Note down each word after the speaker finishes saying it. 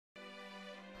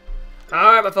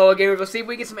Alright, my fellow gamers, let's see if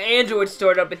we get some androids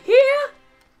stored up in here.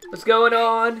 What's going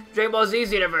on? Dragon Ball Z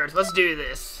Xenoverse, let's do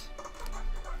this.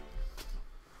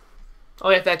 Oh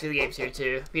yeah, Factory of the Game's here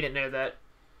too, if you didn't know that.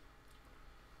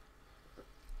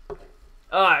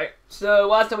 Alright, so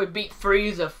last time we beat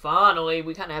Frieza, finally,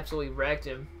 we kind of absolutely wrecked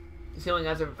him. He's healing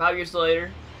us over 5 years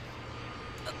later.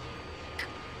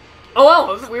 Oh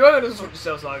wow, we were going to switch to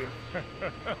Cell Saga.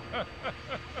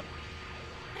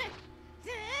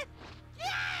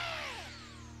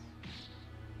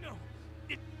 No,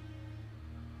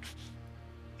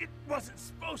 it wasn't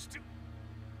supposed to.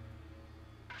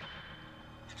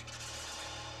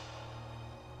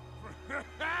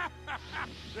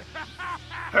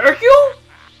 Hercule?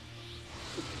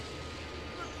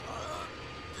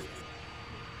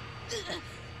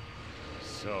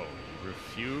 So, you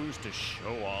refuse to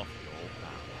show off your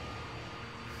power.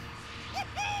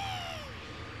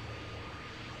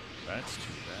 That's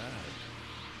too bad.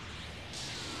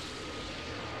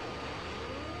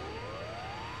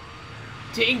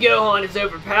 Teen Gohan is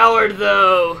overpowered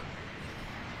though.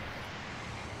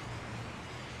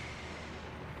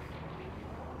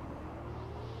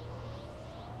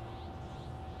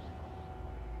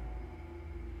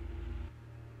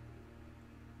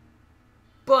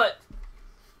 But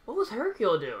what was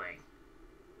Hercule doing?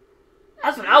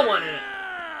 That's what I wanted to know.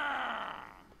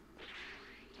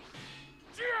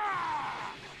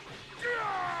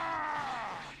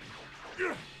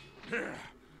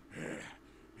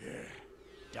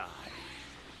 Die.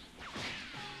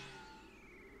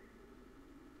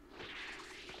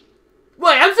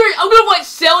 Wait, I'm sorry, I'm gonna fight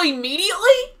Cell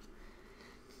immediately?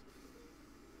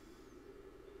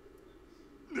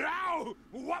 Now,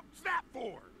 what's that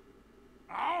for?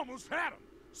 I almost had him.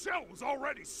 Cell was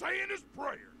already saying his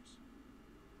prayers.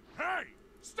 Hey,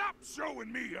 stop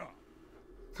showing me up.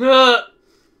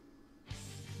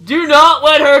 Do not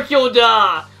let Hercule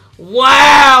die.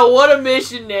 Wow, what a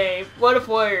mission name. What a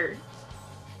player.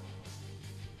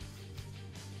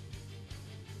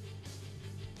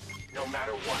 No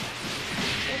matter what, you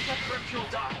can't let Hercule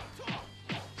die.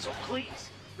 So please,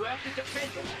 you have to defend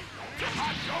him.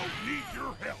 I don't need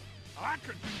your help. I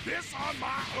can do this on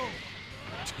my own.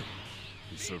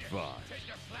 You survived. Take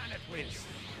your planet with.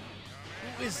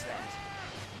 Who is that?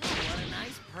 What a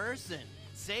nice person.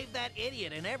 Saved that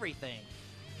idiot and everything.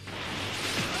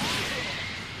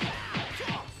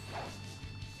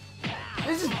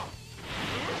 This is... Hey,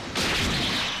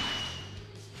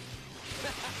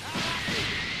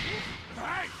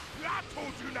 I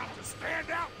told you not to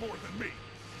stand out more than me.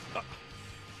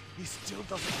 He still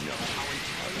doesn't know how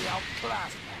entirely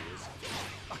outclassed he is.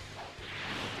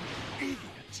 Idiot.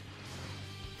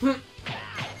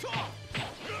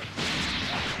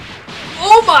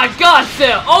 Oh my god,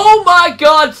 Cell! Oh my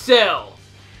god, Cell!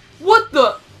 What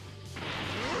the...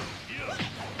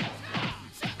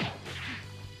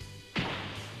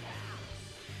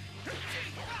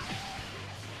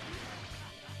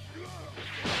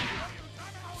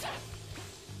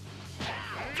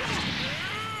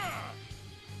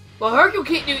 Well, Hercule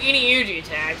can't do any energy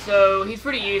attacks, so he's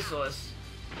pretty useless.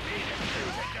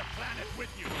 Take your planet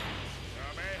with you.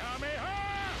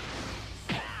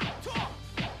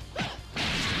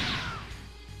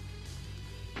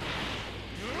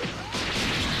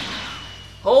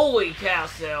 Holy cow,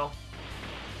 Cell.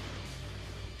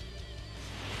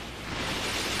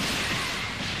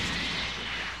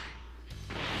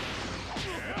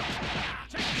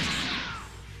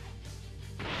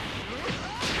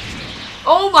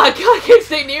 Oh my god, I can't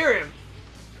stay near him.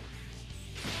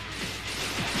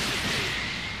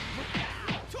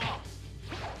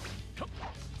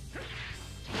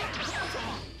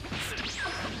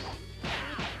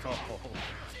 Oh,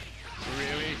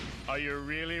 really? Are you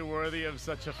really worthy of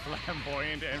such a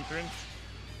flamboyant entrance?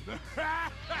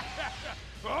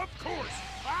 Of course!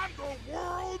 I'm the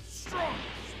world's strongest!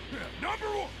 Number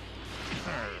one!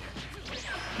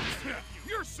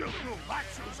 Your silly little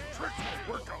laxos and tricks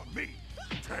will work on me!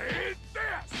 Take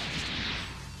this!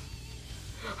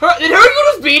 Did Hercule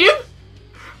just beat him?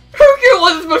 Hercule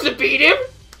wasn't supposed to beat him!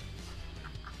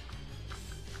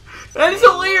 That is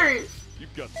hilarious!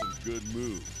 You've got some good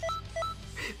moves.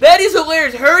 That is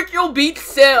hilarious! Hercule beats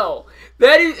Cell!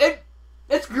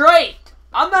 That's great!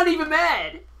 I'm not even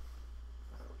mad!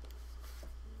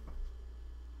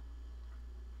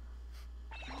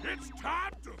 It's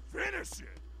time to finish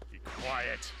it! Be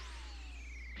quiet.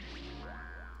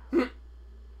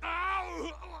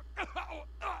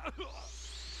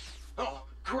 Oh,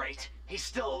 great. He's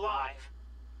still alive.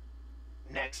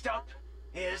 Next up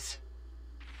is...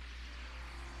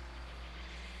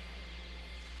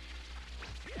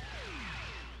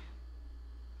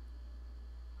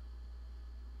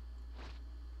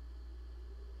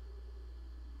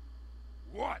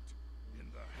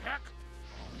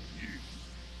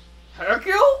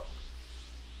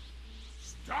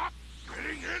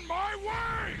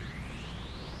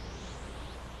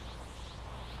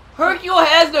 Hercule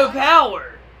has no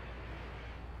power.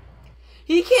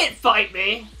 He can't fight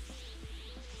me.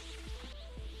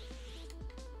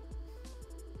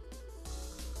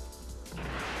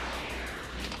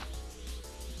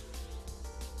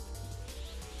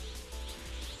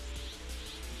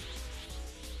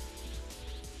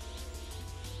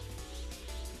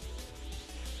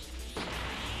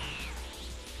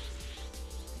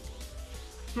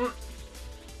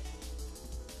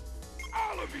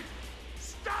 All of you,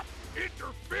 stop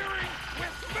interfering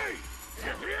with me!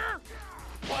 You hear?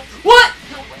 What?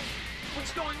 No way.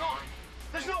 What's going on?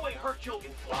 There's no way Hercule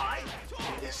can fly.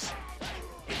 This...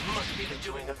 It must be the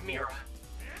doing of Mira.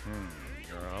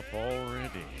 You're up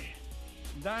already.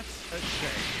 That's a shame.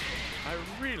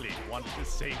 I really want to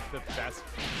save the best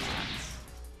for last.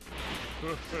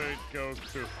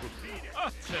 Goku.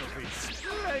 Utterly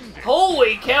splendid.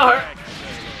 Holy cow!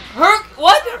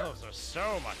 What? Those are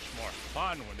so much more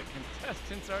fun when the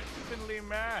contestants are evenly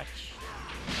matched.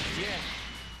 Yeah,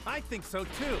 I think so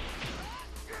too.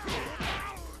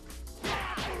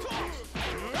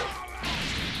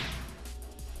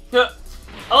 I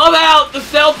love how the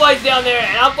Cell fight's down there,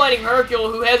 and I'm fighting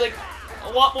Hercule, who has like a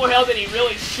lot more health than he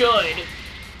really should.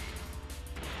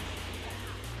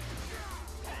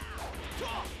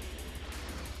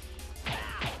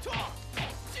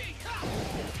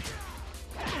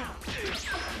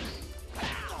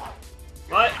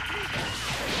 What?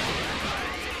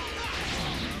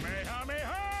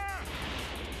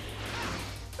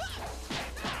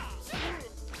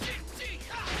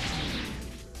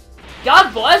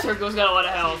 God bless Hercule's got a lot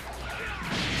of health.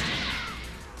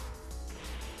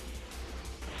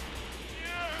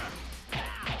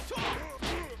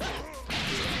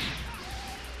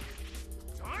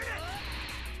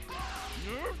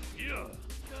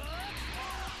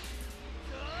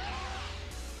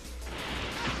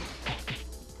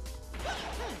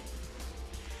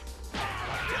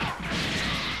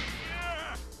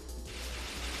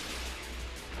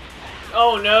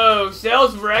 Oh no,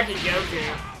 Cell's wrecking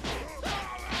Goku.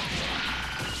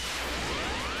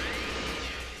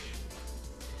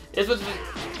 This was...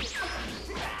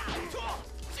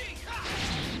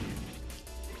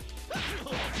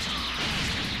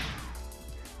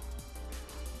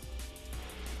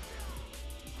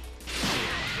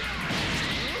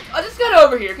 I just got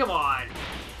over here, come on.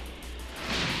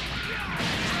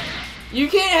 You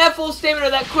can't have full stamina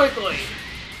that quickly.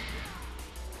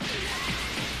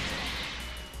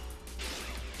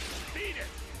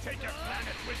 Take your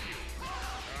planet with you.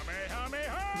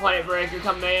 Planet Breaker,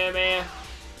 come man.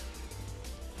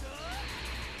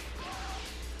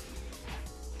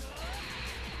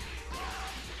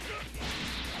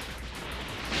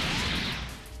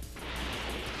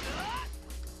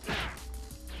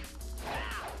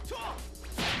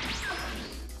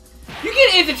 You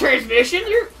get into transmission,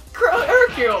 you're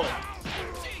Hercule.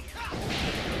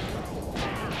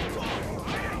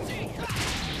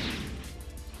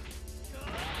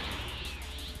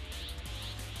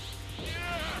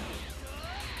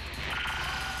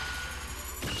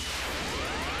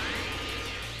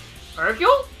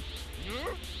 Hercule?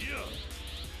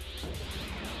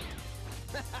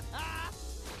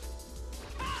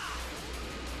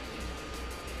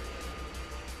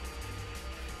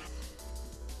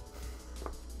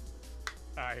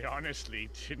 I honestly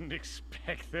didn't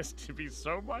expect this to be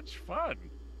so much fun.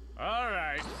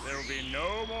 Alright, there'll be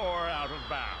no more out of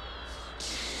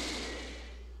bounds.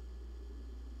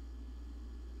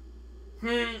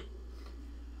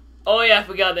 Oh yeah, I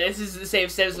forgot that. This is the same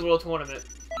set as the World Tournament.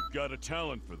 You've got a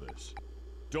talent for this.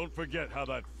 Don't forget how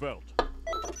that felt.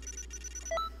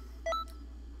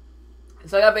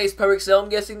 So I got base Perfect Cell, I'm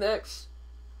guessing, next.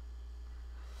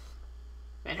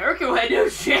 Man, Hercule had no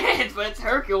chance, but it's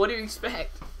Hercule. What do you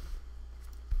expect?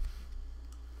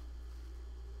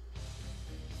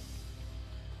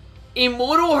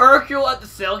 Immortal Hercule at the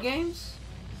Cell games?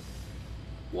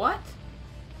 What?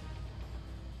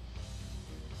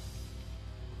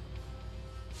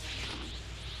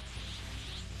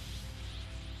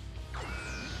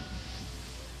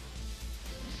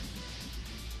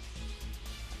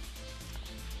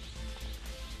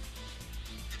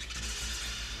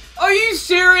 Are you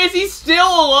serious? He's still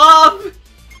alive?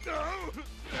 No,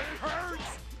 it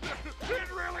hurts.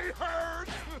 It really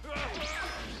hurts.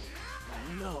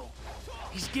 No,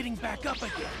 he's getting back up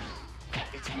again.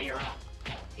 It's Mira.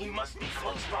 He must be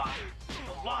close by.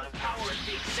 A lot of power is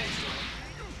being sent to him.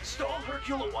 Stall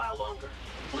Hercule a while longer.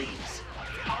 Please.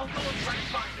 I'll go and try to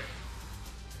find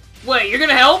her. Wait, you're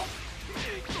gonna help?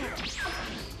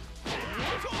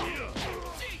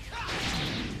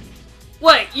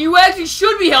 Wait, you actually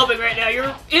should be helping right now.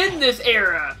 You're in this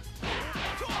era.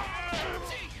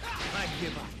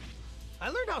 I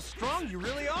learned how strong you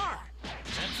really are.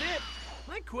 That's it.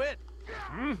 I quit.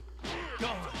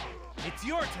 Gohan, it's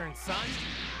your turn, son.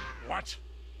 What?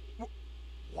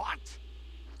 What?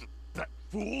 That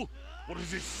fool? What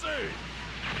does he say?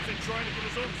 Is he trying to get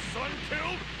his own son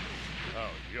killed? Oh,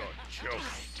 you're joking.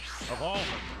 Of all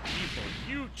the people,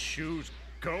 you choose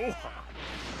Gohan.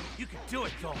 You can do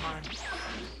it, Gohan.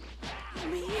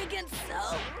 Me against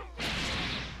Cell?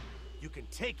 You can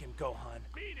take him, Gohan.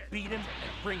 Beat him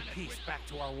and bring peace back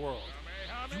to our world.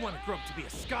 You want to grow up to be a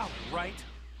scholar, right?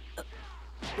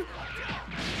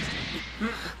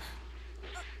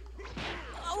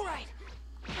 All right,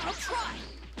 I'll try.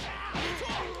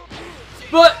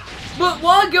 But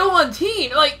why Gohan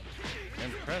teen? Like,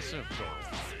 Impressive,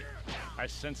 Gohan. I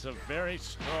sense a very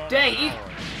strong Dang, he-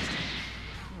 power.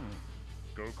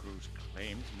 Goku's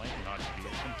claims might not be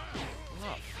a complete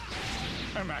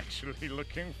bluff. I'm actually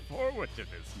looking forward to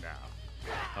this now.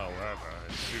 However,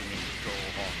 assuming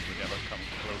Gohan would ever come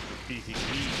close to beating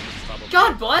me, is probably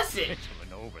God bless it. a bit of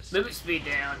an oversight. Limit speed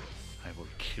down. I will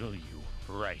kill you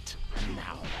right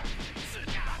now.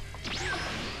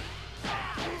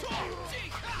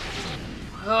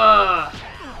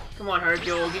 Come on,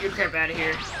 Hercule, get your crap out of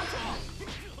here. Stop!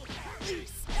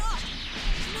 There's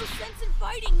no sense in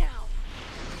fighting now.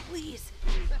 Please,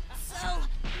 Cell,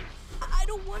 I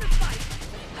don't want to fight.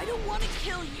 I don't want to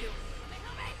kill you.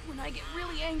 When I get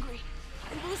really angry,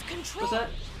 I lose control. What's that?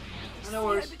 You No see,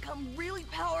 worries. I become really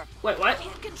powerful. Wait, I what?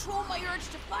 can't control my urge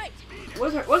to fight.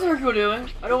 What's Hercule doing?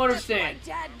 I don't That's why understand.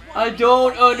 Dad wanted I me to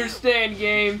don't fight you. understand,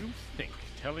 game. You think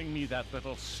telling me that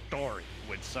little story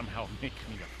would somehow make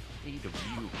me afraid of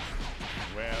you?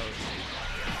 Well,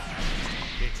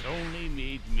 it's only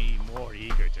made me more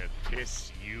eager to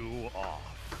piss you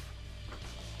off.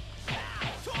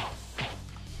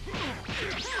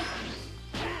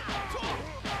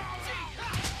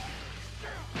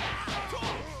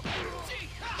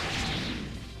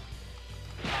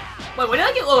 Wait, when did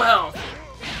I get low health?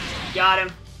 Got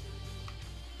him.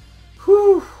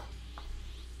 Whew.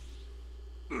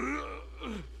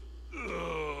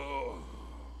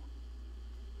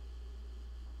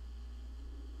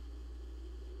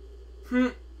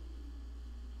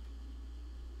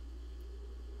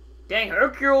 Dang,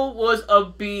 Hercule was a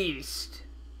beast.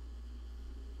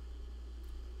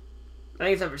 I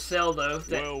think it's time for Cell, though.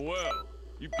 Well,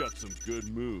 you've got some good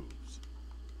moves.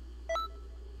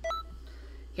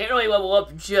 Can't really level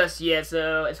up just yet,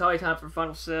 so it's probably time for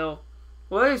Final Cell.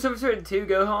 What are you Super Saiyan 2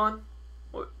 Gohan?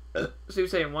 Or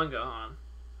Super Saiyan 1 Gohan?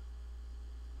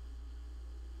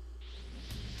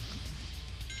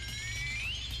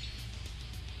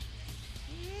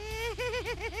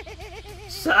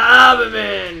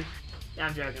 Cyberman! Nah,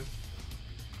 I'm joking.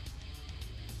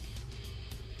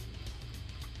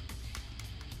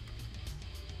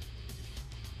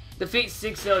 Defeat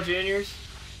 6 Cell Juniors.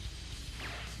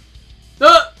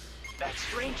 Ah! That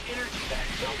strange energy that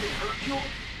felt in Hercule,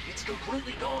 it's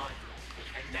completely gone.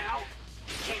 And now,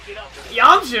 you can't get up to it.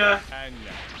 Yamcha! And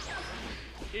now,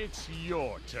 it's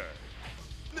your turn.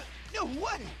 No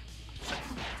way!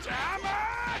 Damn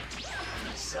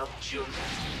it! Cell Junior,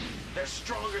 they're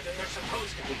stronger than they're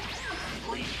supposed to be.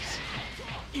 Please,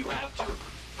 you have to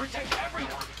protect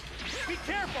everyone. Be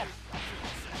careful!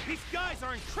 These guys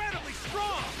are incredibly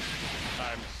strong!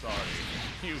 I'm sorry.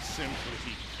 You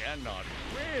simply cannot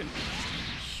win.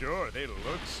 Sure, they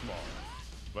look small,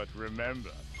 but remember,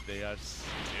 they are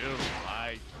still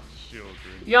my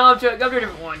children. Yamcha, go to a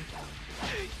different one.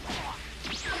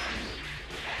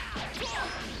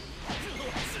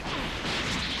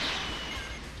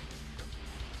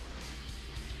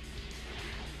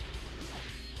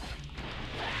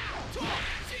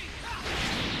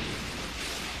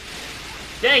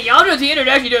 Dang, Yamcha's the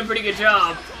actually doing a pretty good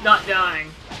job. Not dying.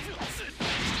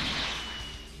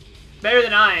 Better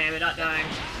than I am at not dying.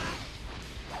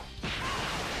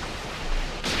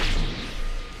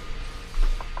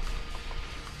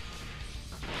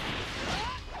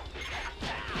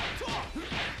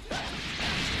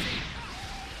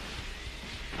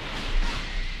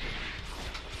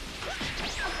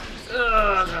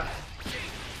 Ugh.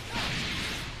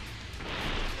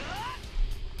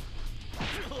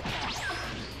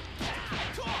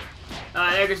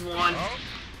 There goes one. Oh,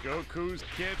 Goku's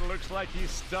kid looks like he's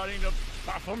starting to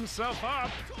puff himself up.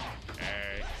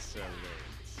 Excellent.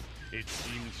 It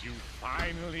seems you've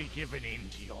finally given in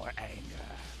to your anger.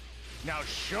 Now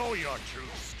show your true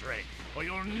strength, or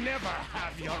you'll never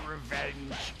have your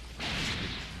revenge.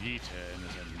 Vegeta and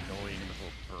his annoying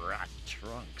little brat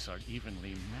Trunks are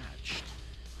evenly matched,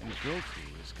 and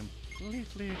Goku is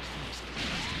completely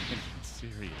exhausted and in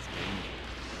serious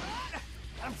danger.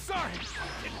 I'm sorry.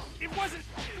 It wasn't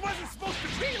supposed to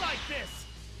be like this.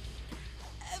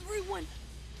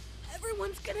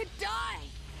 Everyone's gonna die.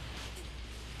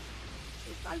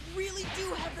 If I really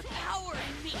do have the power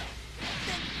in me,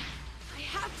 then I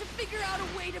have to figure out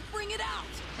a way to bring it out.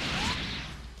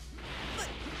 But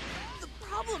the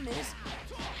problem is,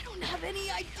 I don't have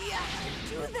any idea how to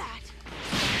do that.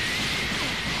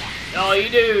 Oh, you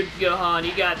do, Gohan.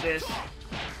 You got this.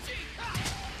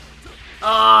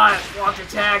 Ah, blocked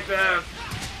attack though.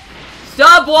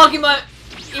 Stop blocking my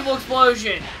evil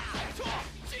explosion.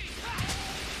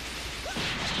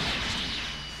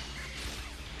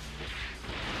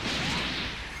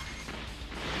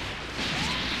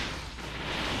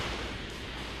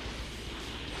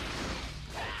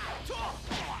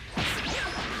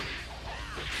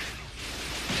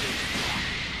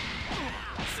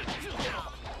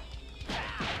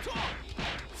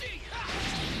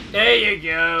 There you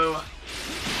go.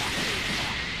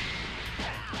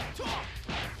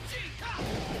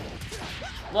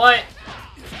 What?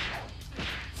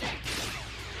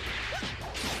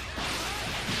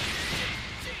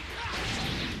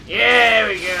 Yeah, there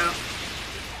we go.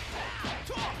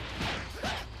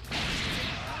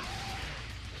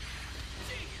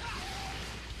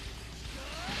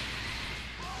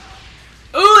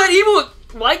 Ooh, that evil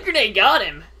light grenade got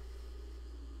him.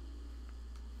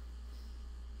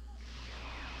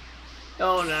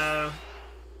 Oh no.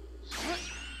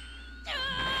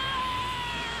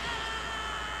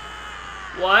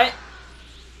 What?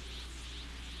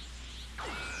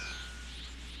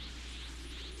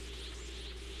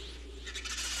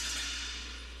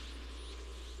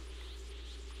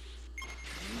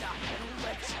 Not gonna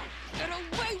let you get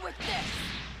away with this.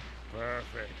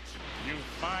 Perfect. You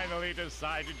finally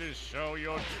decided to show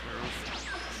your truth.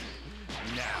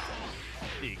 Now,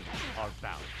 things are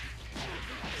about to be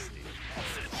nasty.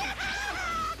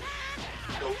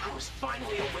 Goku is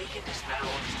finally awakened his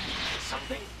power.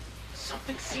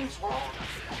 Something seems wrong.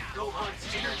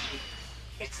 Gohan's energy.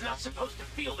 It's not supposed to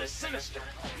feel this sinister.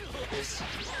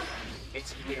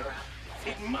 It's Mira.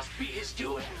 It must be his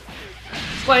doing.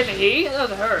 Wait, he? That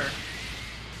was her.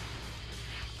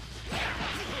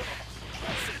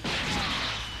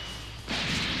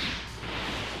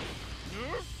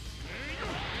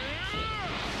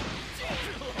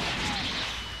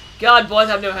 God bless,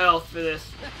 I have no health for this.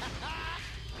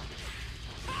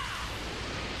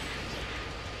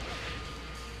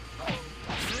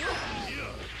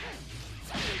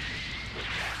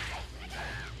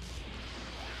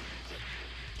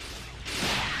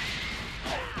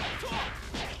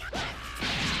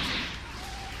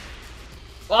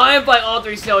 Well, I am fighting all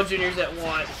three Cell Juniors at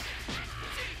once.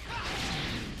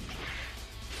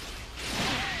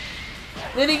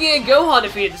 Then again, Gohan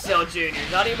defeated the Cell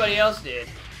Juniors, not anybody else did.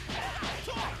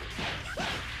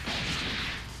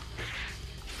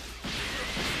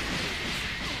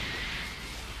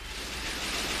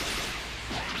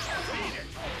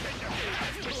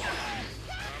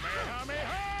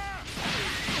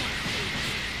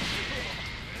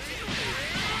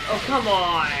 Oh, come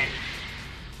on.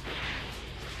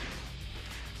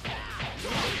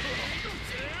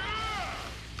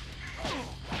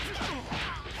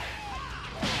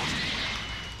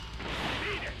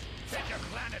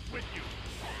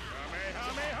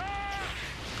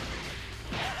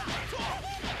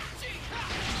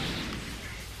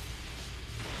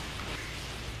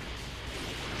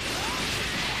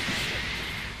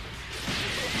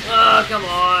 Oh, come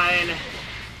on.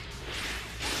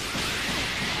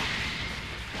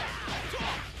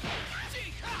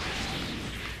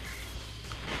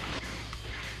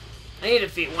 I need to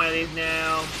defeat one of these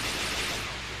now.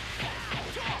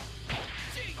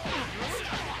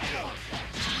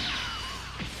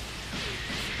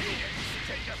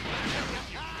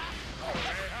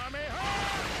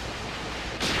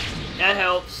 That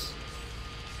helps.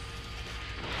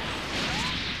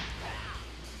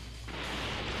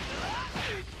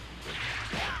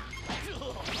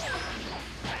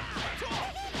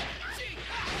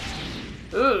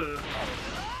 Ooh.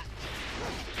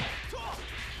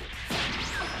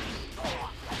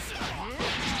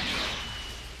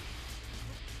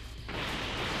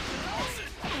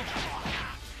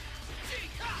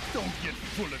 Don't get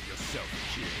full of yourself,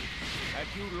 kid. Have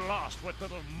you lost what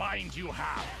little mind you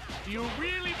have? Do you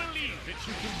really believe that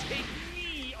you can take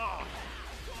me on?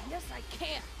 Yes, I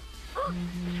can.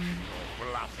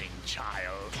 You're bluffing,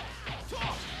 child. I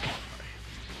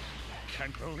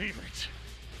can't believe it.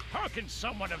 How can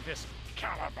someone of this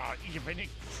caliber even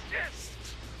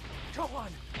exist?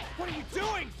 Gohan, what are you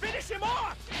doing? Finish him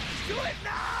off! Do it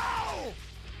now!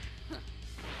 I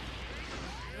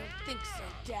don't think think so,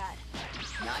 Dad.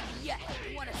 Not yet.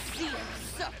 I want to see him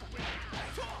suffer.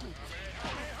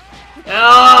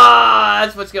 Ah,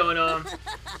 that's what's going on.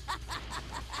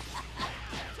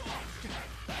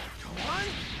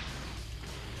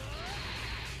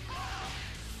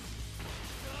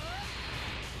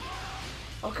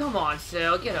 Oh, come on,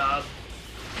 Cell, get up.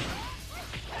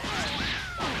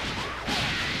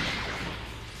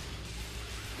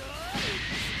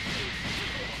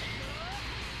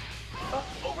 Oh,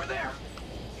 over there!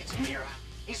 It's Mira.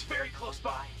 He's very close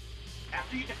by.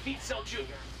 After you defeat Cell Jr.,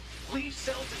 leave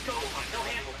Cell to Gohan. He'll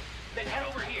handle it. Then head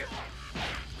over here.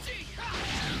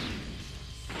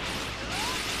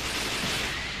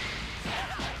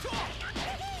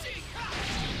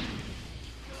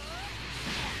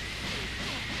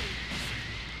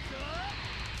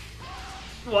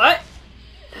 What?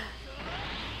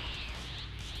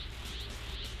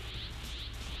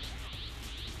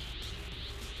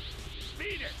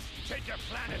 Beat it! Take your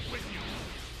planet with you!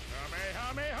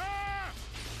 Kamehameha!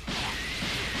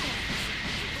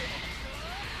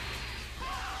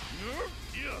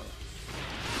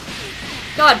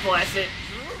 God bless it.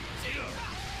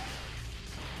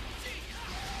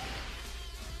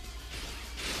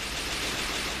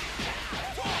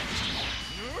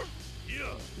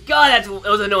 God, that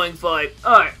was an annoying fight.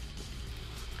 Alright.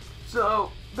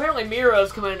 So, apparently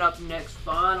Miro's coming up next,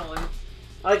 finally.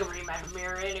 I like a rematch of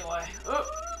Miro anyway.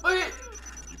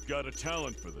 You've got a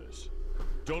talent for this.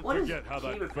 Don't What forget how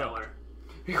that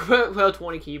felt. Well,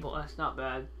 20 keyboard. That's not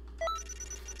bad.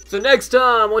 So next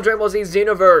time on Dragon Ball Z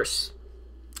Xenoverse.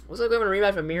 Looks like we're having a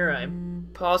rematch of Mira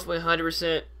and possibly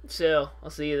 100% Cell. I'll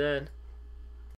see you then.